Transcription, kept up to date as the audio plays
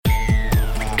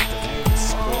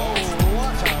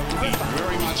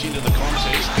much into the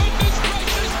contest. Goodness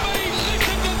gracious me,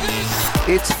 listen to this!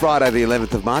 It's Friday the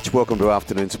 11th of March. Welcome to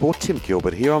Afternoon Sport. Tim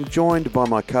Gilbert here. I'm joined by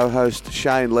my co-host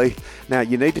Shane Lee. Now,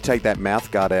 you need to take that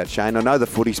mouth guard out, Shane. I know the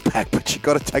footy's back, but you've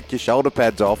got to take your shoulder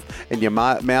pads off and your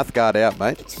mouth guard out,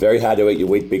 mate. It's very hard to eat your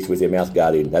Weet-Bix with your mouth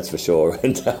guard in, that's for sure.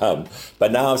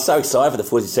 But no, I'm so excited for the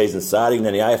footy season starting.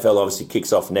 Then the AFL obviously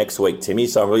kicks off next week, Timmy,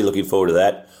 so I'm really looking forward to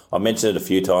that. I've mentioned it a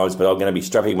few times, but I'm going to be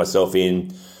strapping myself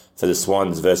in for the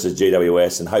Swans versus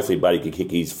GWS, and hopefully Buddy can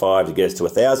kick his 5 to get us to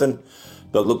 1,000.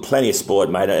 But look, plenty of sport,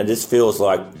 mate, and it just feels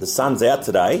like the sun's out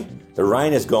today, the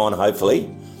rain is gone, hopefully,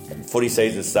 and footy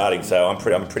season's starting, so I'm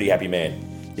a pretty happy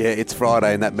man. Yeah, it's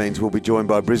Friday, and that means we'll be joined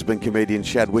by Brisbane comedian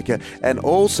Shad Wicker and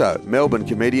also Melbourne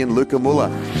comedian Luca Muller.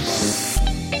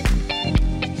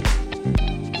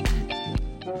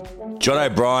 John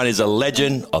O'Brien is a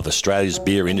legend of Australia's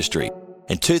beer industry.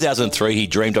 In 2003, he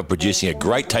dreamed of producing a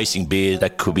great-tasting beer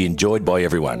that could be enjoyed by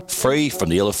everyone, free from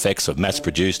the ill effects of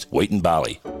mass-produced wheat and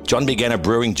barley. John began a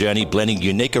brewing journey blending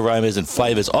unique aromas and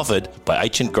flavours offered by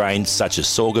ancient grains such as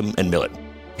sorghum and millet.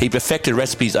 He perfected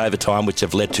recipes over time which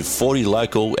have led to 40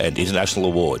 local and international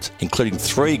awards, including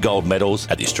 3 gold medals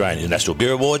at the Australian International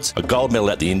Beer Awards, a gold medal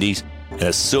at the Indies, and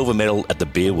a silver medal at the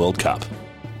Beer World Cup.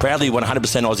 Proudly 100%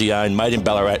 Aussie-owned, made in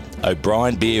Ballarat,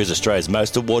 O'Brien Beer is Australia's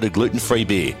most awarded gluten-free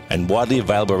beer and widely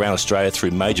available around Australia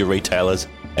through major retailers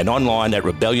and online at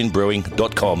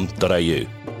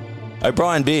rebellionbrewing.com.au.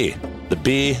 O'Brien Beer, the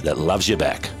beer that loves you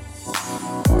back.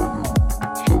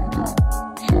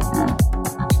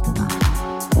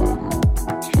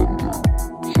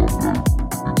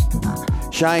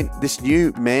 Shane, this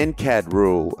new ManCAD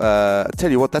rule, I tell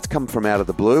you what, that's come from out of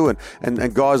the blue,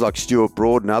 and guys like Stuart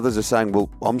Broad and others are saying, well,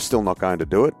 I'm still not going to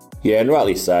do it. Yeah, and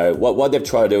rightly so. What they've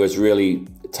tried to do is really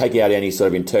take out any sort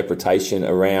of interpretation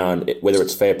around whether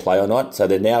it's fair play or not. So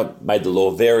they've now made the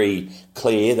law very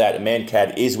clear that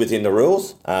ManCAD is within the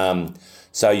rules.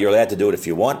 So you're allowed to do it if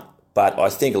you want. But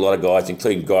I think a lot of guys,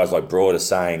 including guys like Broad, are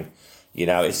saying, you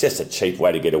know, it's just a cheap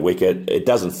way to get a wicket. It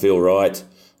doesn't feel right.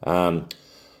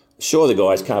 Sure, the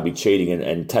guys can't be cheating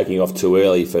and taking off too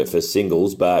early for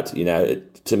singles, but, you know,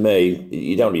 to me,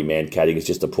 you don't want to be man-catting. It's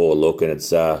just a poor look, and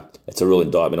it's a real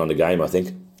indictment on the game, I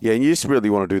think. Yeah, and you just really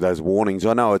want to do those warnings.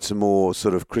 I know it's more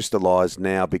sort of crystallised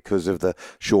now because of the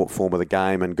short form of the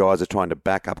game and guys are trying to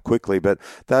back up quickly, but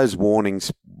those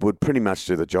warnings would pretty much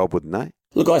do the job, wouldn't they?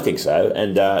 Look, I think so,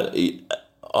 and I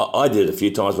did it a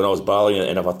few times when I was bowling,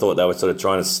 and if I thought they were sort of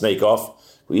trying to sneak off,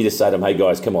 you just say to them, hey,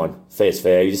 guys, come on, fair's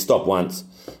fair. You just stop once.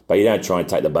 But you don't try and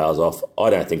take the bails off. I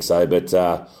don't think so, but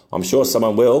I'm sure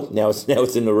someone will. Now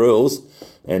it's in the rules,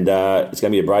 and it's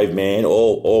going to be a brave man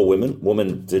or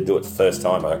woman to do it the first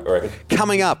time, I reckon.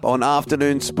 Coming up on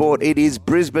Afternoon Sport, it is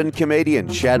Brisbane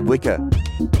comedian Shad Wicker.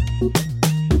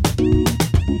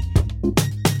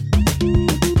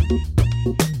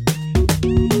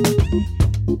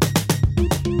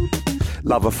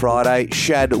 Love a Friday.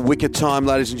 Shad Wicker time,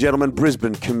 ladies and gentlemen.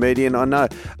 Brisbane comedian. I know.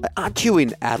 Aren't you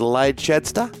in Adelaide,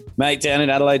 Shadster? Mate, down in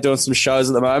Adelaide doing some shows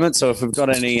at the moment. So if we've got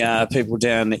any people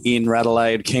down in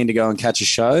Adelaide keen to go and catch a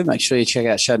show, make sure you check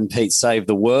out Shad and Pete Save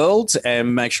the World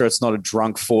and make sure it's not a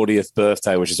drunk 40th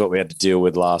birthday, which is what we had to deal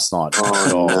with last night.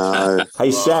 Oh, no.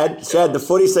 Hey, Shad, the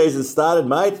footy season started,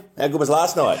 mate. How good was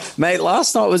last night? Mate,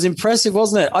 last night was impressive,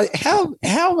 wasn't it?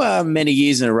 How many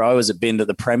years in a row has it been that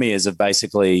the Premiers have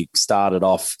basically started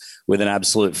off with an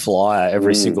absolute flyer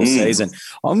every single season?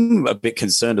 I'm a bit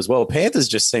concerned as well. Panthers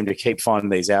just seem to keep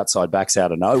finding these outside backs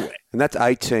out of nowhere. And that's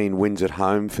 18 wins at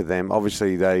home for them.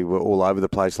 Obviously, they were all over the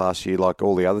place last year like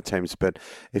all the other teams, but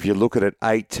if you look at it,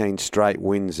 18 straight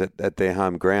wins at their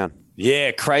home ground.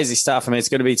 Yeah, crazy stuff. I mean, it's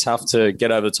going to be tough to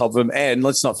get over the top of them. And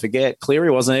let's not forget,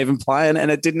 Cleary wasn't even playing, and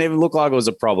it didn't even look like it was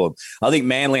a problem. I think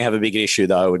Manly have a big issue,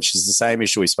 though, which is the same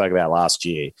issue we spoke about last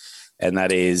year, and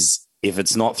that is if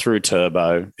it's not through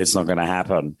Turbo, it's not going to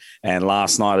happen. And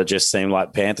last night, it just seemed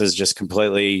like Panthers just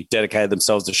completely dedicated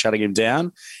themselves to shutting him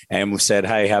down. And we've said,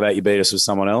 hey, how about you beat us with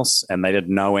someone else? And they did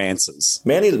no answers.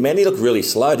 Manly looked really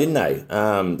slow, didn't they?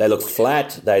 They looked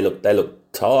flat. They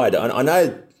looked tired. I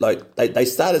know, like they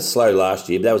started slow last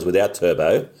year, but that was without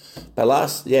Turbo. But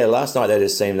last night they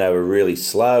just seemed they were really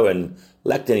slow and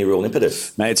lacked any real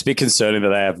impetus. Mate, it's a bit concerning that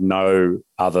they have no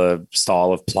other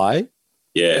style of play.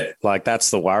 Yeah, like that's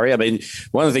the worry. I mean,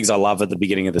 one of the things I love at the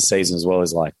beginning of the season as well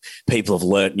is like people have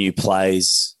learnt new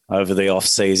plays over the off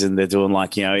season. They're doing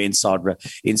like, you know, inside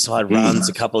runs,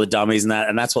 a couple of dummies and that.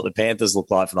 And that's what the Panthers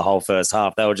looked like for the whole first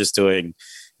half. They were just doing,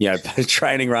 you know,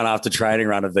 training run after training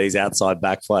run of these outside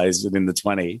back plays within the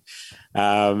 20.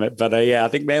 I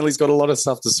think Manly's got a lot of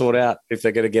stuff to sort out if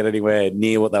they're going to get anywhere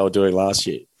near what they were doing last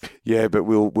year. Yeah, but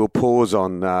we'll pause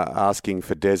on asking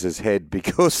for Dez's head,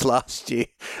 because last year,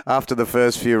 after the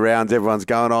first few rounds, everyone's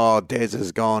going, oh, Dez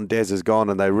is gone,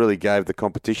 and they really gave the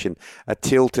competition a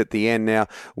tilt at the end. Now,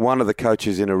 one of the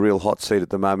coaches in a real hot seat at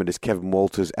the moment is Kevin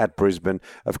Walters at Brisbane.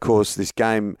 Of course, this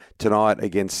game tonight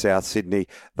against South Sydney,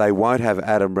 they won't have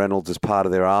Adam Reynolds as part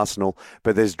of their arsenal,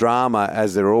 but there's drama,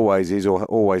 as there always is, or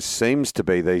always seems to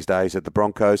be these days at the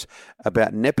Broncos,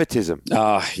 about nepotism.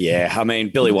 Oh, yeah. I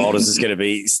mean, Billy Walters is going to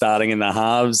be starting in the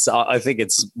halves. I think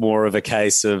it's more of a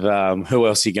case of who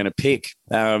else are you going to pick?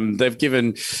 They've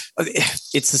given...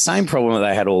 It's the same problem that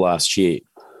they had all last year.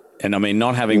 And, I mean,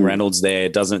 not having Reynolds there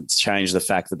doesn't change the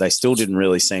fact that they still didn't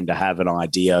really seem to have an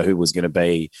idea who was going to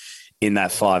be in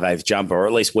that 5/8 jumper, or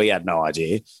at least we had no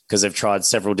idea, because they've tried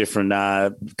several different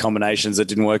combinations that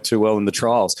didn't work too well in the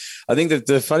trials. I think that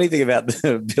the funny thing about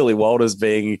Billy Walters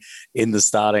being in the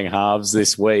starting halves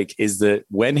this week is that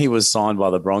when he was signed by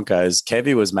the Broncos,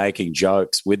 Kevy was making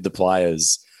jokes with the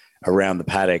players around the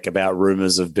paddock about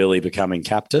rumours of Billy becoming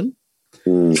captain.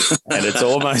 And it's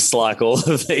almost like all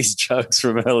of these jokes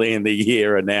from early in the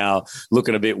year are now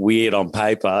looking a bit weird on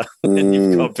paper. And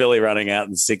you've got Billy running out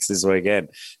in 6 this weekend.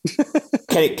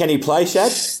 Can he play,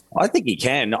 Shad? I think he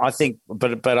can. I think,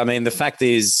 but I mean, the fact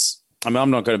is, I mean,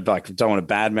 I'm not going to don't want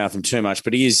to badmouth him too much,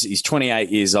 but he's 28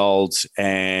 years old,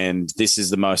 and this is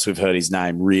the most we've heard his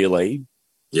name really.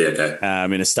 Yeah,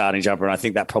 okay. In a starting jumper, and I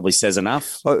think that probably says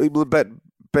enough.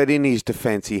 But in his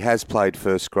defence, he has played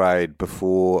first grade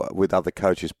before with other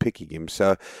coaches picking him.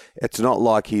 So it's not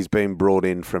like he's been brought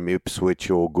in from Ipswich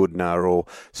or Goodna.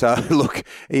 So, look,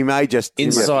 he may just...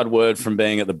 Inside word from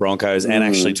being at the Broncos and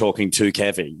actually talking to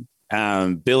Kevin,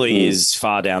 Billy is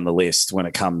far down the list when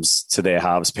it comes to their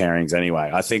halves pairings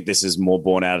anyway. I think this is more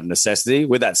born out of necessity.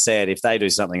 With that said, if they do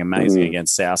something amazing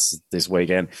against South this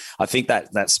weekend, I think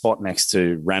that spot next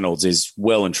to Reynolds is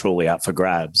well and truly up for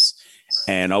grabs.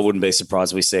 And I wouldn't be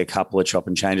surprised if we see a couple of chop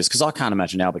and changes, because I can't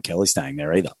imagine Albert Kelly staying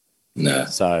there either. No.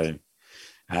 So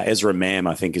Ezra Mam,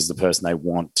 I think, is the person they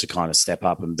want to kind of step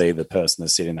up and be the person to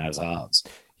sit in those halves.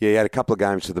 Yeah, he had a couple of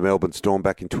games for the Melbourne Storm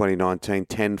back in 2019,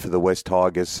 10 for the West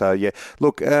Tigers. So, yeah,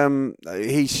 look,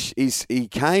 he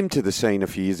came to the scene a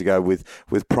few years ago with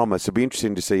promise. It'll be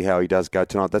interesting to see how he does go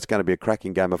tonight. That's going to be a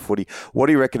cracking game of footy. What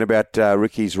do you reckon about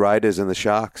Ricky's Raiders and the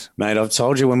Sharks? Mate, I've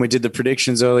told you when we did the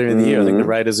predictions earlier in the year, I think the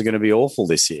Raiders are going to be awful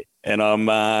this year. And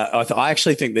I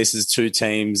actually think this is two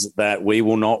teams that we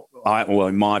will not...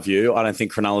 in my view, I don't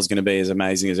think Cronulla is going to be as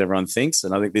amazing as everyone thinks.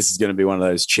 And I think this is going to be one of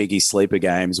those cheeky sleeper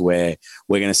games where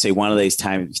we're going to see one of these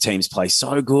teams play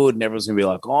so good and everyone's going to be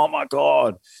like, oh, my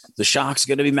God, the Sharks are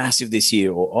going to be massive this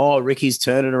year. Or, oh, Ricky's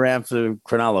turning around for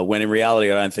Cronulla. When in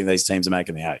reality, I don't think these teams are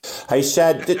making the eight. Hey,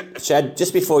 Shad,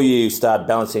 just before you start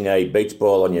balancing a beach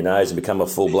ball on your nose and become a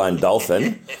full-blown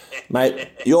dolphin, mate,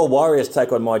 your Warriors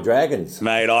take on my Dragons.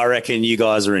 Mate, I reckon you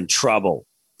guys are in trouble.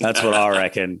 That's what I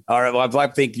reckon. I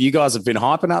think you guys have been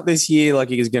hyping up this year like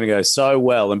it's going to go so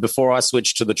well. And before I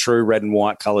switch to the true red and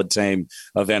white coloured team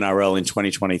of NRL in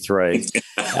 2023,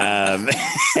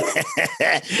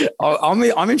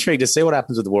 I'm intrigued to see what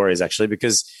happens with the Warriors, actually,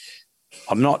 because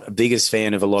I'm not the biggest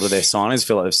fan of a lot of their signings. I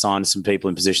feel like they've signed some people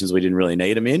in positions we didn't really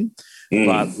need them in.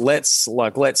 But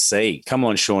let's see. Come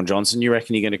on, Sean Johnson. You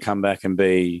reckon you're going to come back and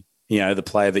be... the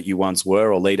player that you once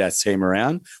were, or lead our team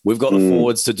around? We've got the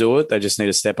forwards to do it. They just need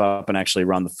to step up and actually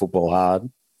run the football hard.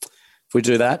 If we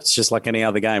do that, it's just like any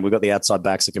other game. We've got the outside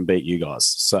backs that can beat you guys.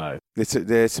 So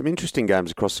there's some interesting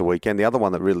games across the weekend. The other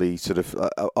one that really sort of,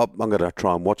 I'm going to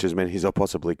try and watch as many as I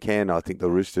possibly can. I think the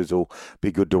Roosters will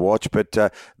be good to watch. But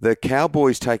the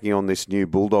Cowboys taking on this new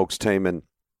Bulldogs team, and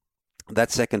that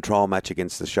second trial match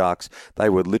against the Sharks, they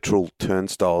were literal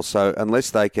turnstiles. So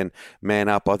unless they can man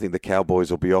up, I think the Cowboys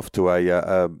will be off to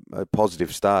a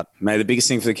positive start. Mate, the biggest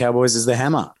thing for the Cowboys is the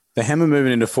hammer. The hammer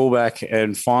moving into fullback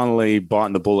and finally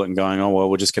biting the bullet and going, oh, well,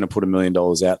 we're just going to put $1 million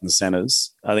out in the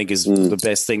centres, I think is the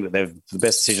best thing the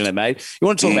best decision they've made. You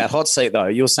want to talk about hot seat, though?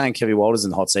 You were saying Kevin Walters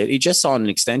in the hot seat. He just signed an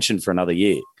extension for another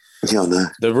year. Yeah, I know.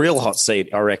 The real hot seat,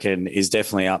 I reckon, is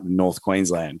definitely up in North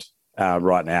Queensland.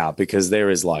 Right now, because there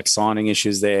is like signing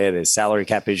issues there. There's salary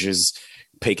cap issues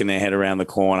peeking their head around the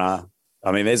corner.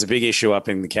 I mean, there's a big issue up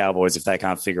in the Cowboys if they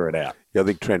can't figure it out. Yeah, I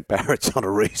think Trent Barrett's on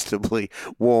a reasonably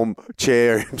warm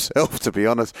chair himself, to be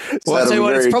honest. Well, I'll tell you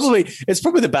what, it's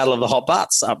probably the battle of the hot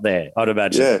butts up there, I'd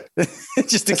imagine. Yeah.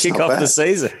 Just to kick off the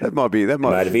season. That might be.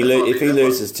 Mate, if he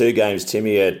loses 2 games,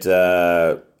 Timmy, at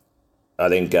I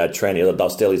think Trent, he'll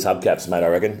steal his hubcaps, mate, I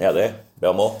reckon, out there.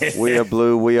 Belmore. We are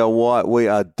blue, we are white, we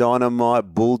are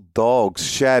dynamite bulldogs.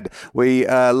 Shad, we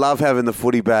love having the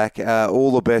footy back.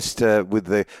 All the best with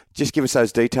the... Just give us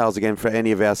those details again for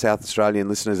any of our South Australian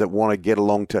listeners that want to get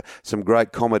along to some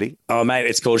great comedy. Oh, mate,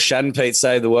 it's called Shad and Pete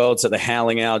Save the World. It's at the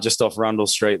Howling Owl just off Rundle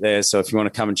Street there. So if you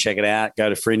want to come and check it out, go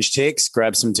to Fringe Ticks,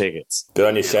 grab some tickets. Good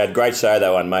on you, Shad. Great show,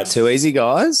 that one, mate. Too easy,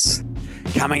 guys.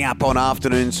 Coming up on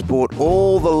Afternoon Sport,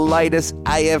 all the latest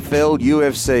AFL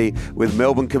UFC with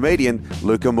Melbourne comedian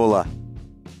Luca Muller.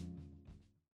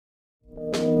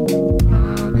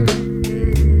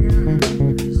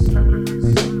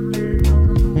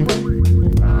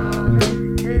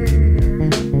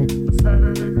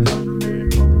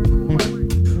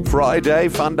 Friday,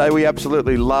 fun day. We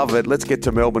absolutely love it. Let's get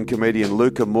to Melbourne comedian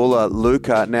Luca Muller.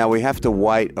 Luca, now we have to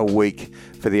wait a week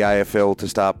for the AFL to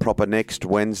start proper next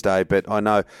Wednesday, but I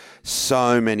know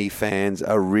so many fans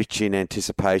are rich in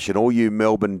anticipation. All you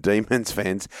Melbourne Demons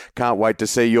fans can't wait to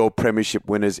see your premiership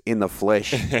winners in the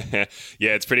flesh.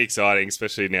 Yeah, it's pretty exciting,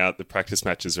 especially now that the practice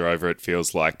matches are over. It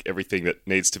feels like everything that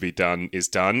needs to be done is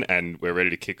done, and we're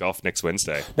ready to kick off next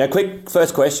Wednesday. Now, quick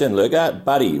first question, Luca.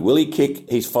 Buddy, will he kick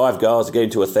his 5 goals to get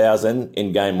into 1,000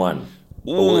 in game 1?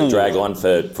 Or will it drag on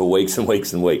for weeks and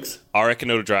weeks and weeks? I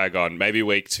reckon it'll drag on, maybe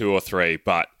week 2 or 3,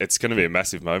 but it's going to be a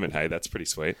massive moment, hey? That's pretty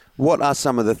sweet. What are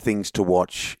some of the things to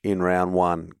watch in round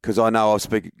 1? Because I know I was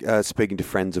speaking to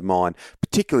friends of mine,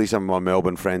 particularly some of my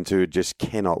Melbourne friends who just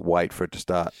cannot wait for it to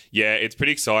start. Yeah, it's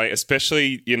pretty exciting,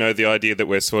 especially, the idea that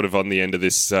we're sort of on the end of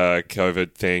this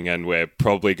COVID thing and we're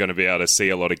probably going to be able to see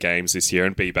a lot of games this year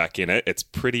and be back in it. It's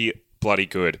pretty bloody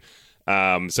good.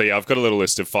 I've got a little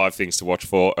list of 5 things to watch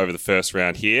for over the first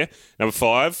round here. Number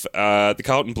 5, the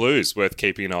Carlton Blues, worth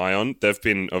keeping an eye on. They've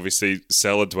been obviously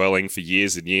cellar dwelling for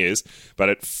years and years, but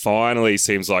it finally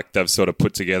seems like they've sort of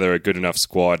put together a good enough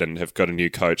squad and have got a new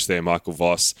coach there, Michael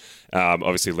Voss,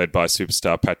 obviously led by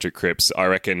superstar Patrick Cripps. I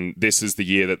reckon this is the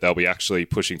year that they'll be actually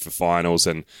pushing for finals,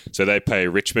 and so they play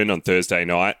Richmond on Thursday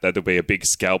night. That'll be a big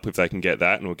scalp if they can get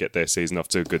that, and we'll get their season off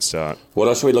to a good start. What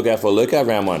else should we look out for, Luca,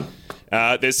 round 1?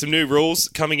 There's some new rules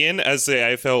coming in, as the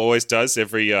AFL always does.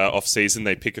 Every off-season,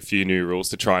 they pick a few new rules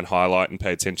to try and highlight and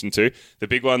pay attention to. The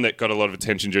big one that got a lot of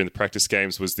attention during the practice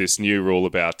games was this new rule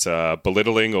about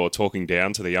belittling or talking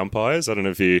down to the umpires. I don't know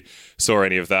if you saw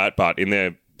any of that, but in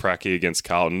their pracky against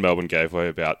Carlton, Melbourne gave away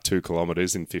about 2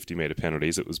 kilometres in 50-metre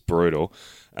penalties. It was brutal.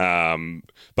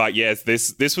 But yeah,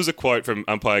 this was a quote from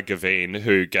umpire Gavin,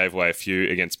 who gave away a few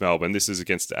against Melbourne. This is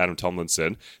against Adam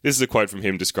Tomlinson. This is a quote from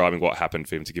him describing what happened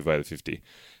for him to give away the 50.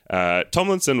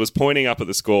 Tomlinson was pointing up at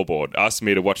the scoreboard, asking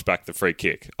me to watch back the free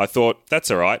kick. I thought, that's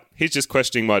all right. He's just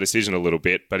questioning my decision a little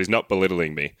bit, but he's not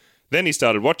belittling me. Then he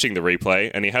started watching the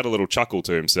replay, and he had a little chuckle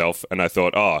to himself, and I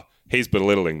thought, he's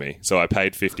belittling me, so I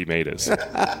paid 50 metres.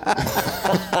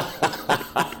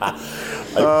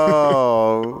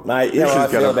 Oh, mate, you know how I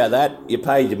feel about that? You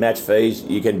pay your match fees,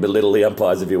 you can belittle the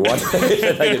umpires if you want. If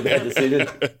they make a bad decision.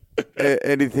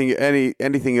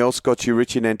 Anything else got you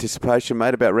rich in anticipation,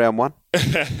 mate, about round 1?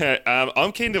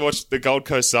 I'm keen to watch the Gold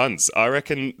Coast Suns. I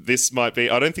reckon this might be...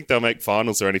 I don't think they'll make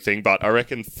finals or anything, but I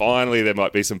reckon finally there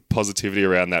might be some positivity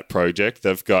around that project.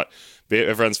 They've got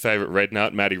everyone's favourite red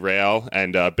nut, Matty Rowell,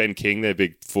 and Ben King, their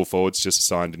big full forwards, just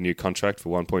signed a new contract for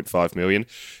 $1.5 million.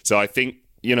 So I think,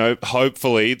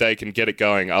 hopefully they can get it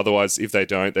going. Otherwise, if they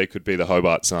don't, they could be the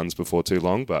Hobart Suns before too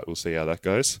long, but we'll see how that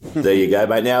goes. There you go,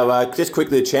 mate. Now, just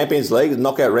quickly, the Champions League, the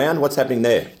knockout round, what's happening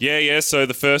there? Yeah. So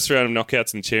the first round of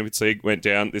knockouts in the Champions League went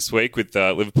down this week with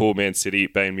Liverpool, Man City,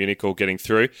 Bayern Munich all getting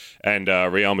through, and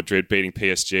Real Madrid beating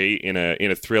PSG in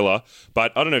a thriller.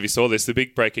 But I don't know if you saw this. The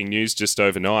big breaking news just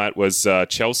overnight was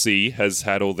Chelsea has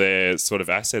had all their sort of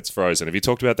assets frozen. Have you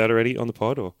talked about that already on the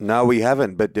pod? Or? No, we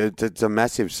haven't, but it's a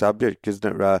massive subject, isn't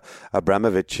it?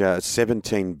 Abramovich,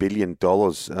 $17 billion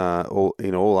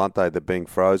in all, aren't they? They're being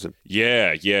frozen.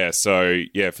 Yeah. So,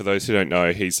 for those who don't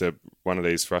know, he's one of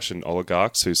these Russian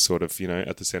oligarchs who's sort of,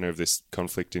 at the centre of this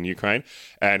conflict in Ukraine.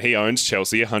 And he owns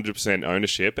Chelsea, 100%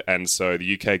 ownership. And so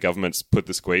the UK government's put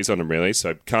the squeeze on him, really.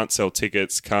 So can't sell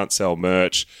tickets, can't sell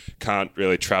merch, can't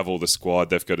really travel the squad.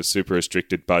 They've got a super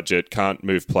restricted budget, can't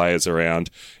move players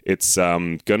around. It's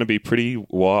going to be pretty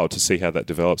wild to see how that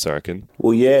develops, I reckon.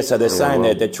 Well, yeah, so they're saying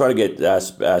that they're trying to get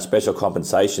special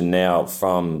compensation now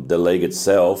from the league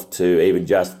itself to even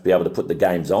just be able to put the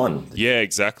games on. Yeah,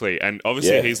 exactly. And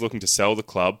obviously he's looking to sell the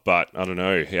club, but I don't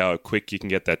know how quick you can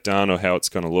get that done or how it's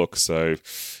going to look. So,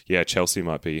 yeah, Chelsea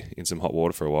might be in some hot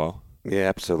water for a while. Yeah,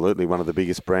 absolutely. One of the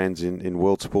biggest brands in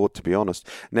world sport, to be honest.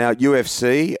 Now,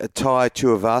 UFC, Tai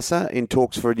Tuivasa in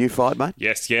talks for a new fight, mate?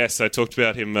 Yes. I talked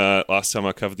about him last time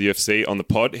I covered the UFC on the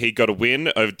pod. He got a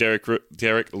win over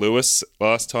Derek Lewis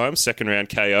last time, second round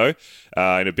KO,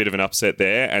 in a bit of an upset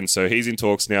there. And so he's in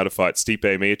talks now to fight Stipe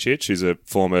Miocic, who's a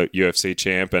former UFC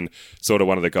champ and sort of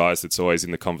one of the guys that's always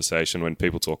in the conversation when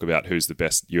people talk about who's the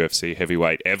best UFC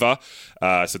heavyweight ever.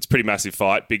 So it's a pretty massive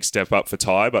fight, big step up for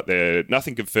Tai, but they're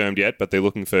nothing confirmed yet, but they're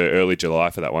looking for early July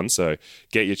for that one. So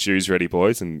get your shoes ready,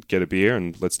 boys, and get a beer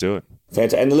and let's do it.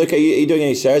 Fantastic. And look, are you doing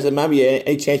any shows? And maybe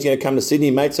any chance you're going to come to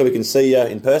Sydney, mate, so we can see you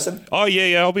in person? Oh,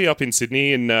 yeah. I'll be up in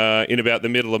Sydney in about the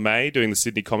middle of May doing the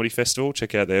Sydney Comedy Festival.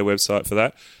 Check out their website for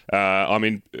that. I'm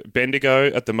in Bendigo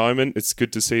at the moment. It's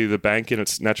good to see the bank in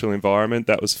its natural environment.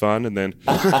 That was fun. And then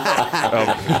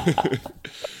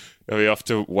I'll be off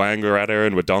to Wangaratta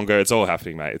and Wodonga. It's all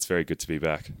happening, mate. It's very good to be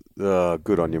back.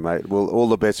 Good on you, mate. Well, all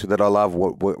the best with it. I love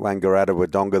Wangaratta,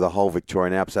 Wodonga, the whole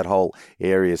Victorian Alps. That whole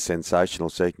area is sensational,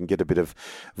 so you can get a bit of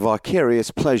vicarious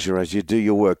pleasure as you do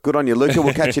your work. Good on you, Luca.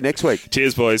 We'll catch you next week.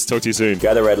 Cheers, boys. Talk to you soon.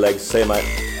 Go the Redlegs. See you, mate.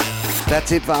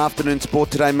 That's it for Afternoon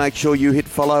Sport today. Make sure you hit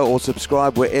follow or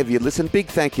subscribe wherever you listen. Big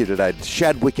thank you today to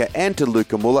Shad Wicker and to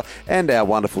Luca Muller and our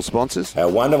wonderful sponsors. Our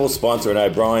wonderful sponsor in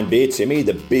O'Brien Beer, Timmy,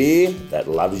 the beer that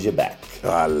loves you back.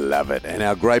 I love it. And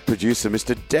our great producer,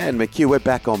 Mr. Dan McHugh. We're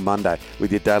back on Monday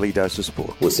with your daily dose of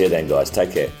sport. We'll see you then, guys.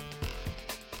 Take care.